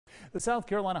The South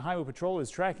Carolina Highway Patrol is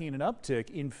tracking an uptick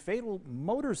in fatal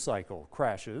motorcycle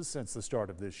crashes since the start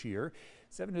of this year.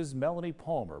 7 News' Melanie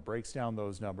Palmer breaks down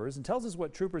those numbers and tells us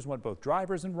what troopers want both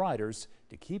drivers and riders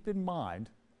to keep in mind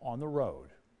on the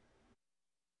road.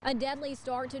 A deadly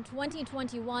start to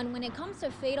 2021 when it comes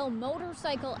to fatal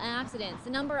motorcycle accidents.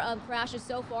 The number of crashes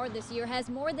so far this year has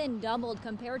more than doubled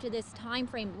compared to this time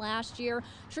frame last year.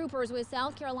 Troopers with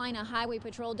South Carolina Highway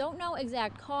Patrol don't know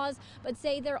exact cause, but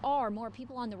say there are more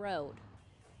people on the road.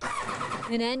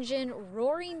 An engine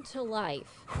roaring to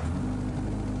life.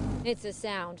 It's a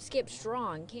sound Skip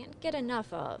Strong can't get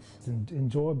enough of.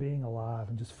 Enjoy being alive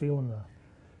and just feeling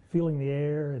the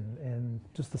air and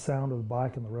just the sound of the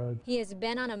bike on the road. He has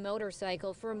been on a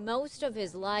motorcycle for most of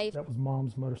his life. That was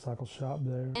Mom's motorcycle shop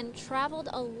there. And traveled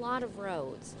a lot of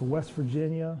roads. West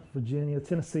Virginia,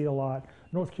 Tennessee a lot.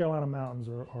 North Carolina mountains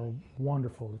are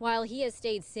wonderful. While he has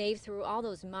stayed safe through all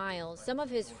those miles, some of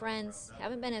his friends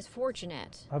haven't been as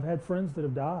fortunate. I've had friends that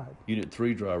have died. Unit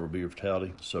 3 driver Beaver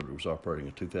fatality. The subject was operating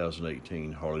a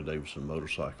 2018 Harley-Davidson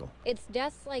motorcycle. It's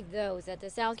deaths like those that the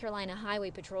South Carolina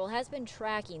Highway Patrol has been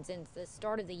tracking since the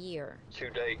start of the year. To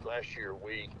date, last year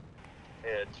we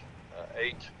had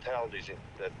 8 fatalities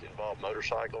that involved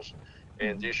motorcycles,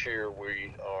 and this year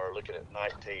we are looking at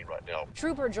 19 right now.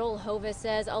 Trooper Joel Hovis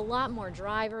says a lot more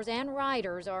drivers and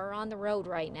riders are on the road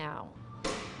right now.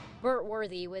 Bert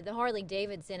Worthy with the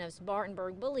Harley-Davidson of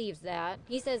Spartanburg believes that.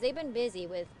 He says they've been busy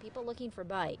with people looking for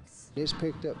bikes. It's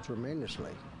picked up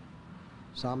tremendously.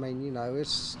 So, I mean, you know,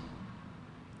 it's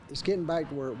getting back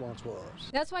to where it once was.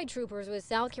 That's why troopers with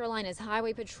South Carolina's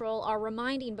Highway Patrol are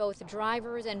reminding both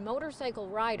drivers and motorcycle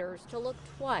riders to look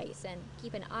twice and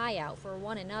keep an eye out for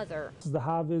one another. This is the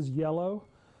high-vis yellow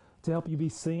to help you be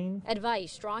seen.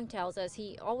 Advice Strong tells us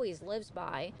he always lives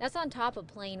by. That's on top of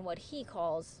playing what he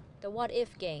calls the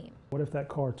what-if game. What if that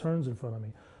car turns in front of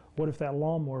me? What if that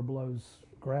lawnmower blows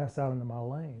grass out into my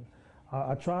lane?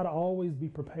 I try to always be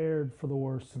prepared for the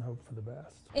worst and hope for the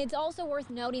best. It's also worth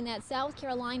noting that South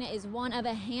Carolina is one of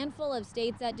a handful of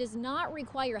states that does not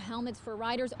require helmets for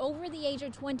riders over the age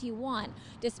of 21.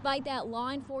 Despite that, law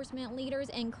enforcement leaders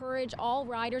encourage all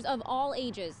riders of all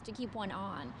ages to keep one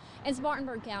on. In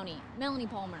Spartanburg County, Melanie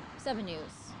Palmer, 7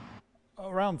 News.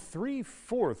 Around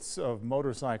 3/4 of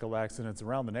motorcycle accidents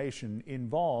around the nation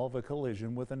involve a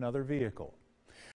collision with another vehicle.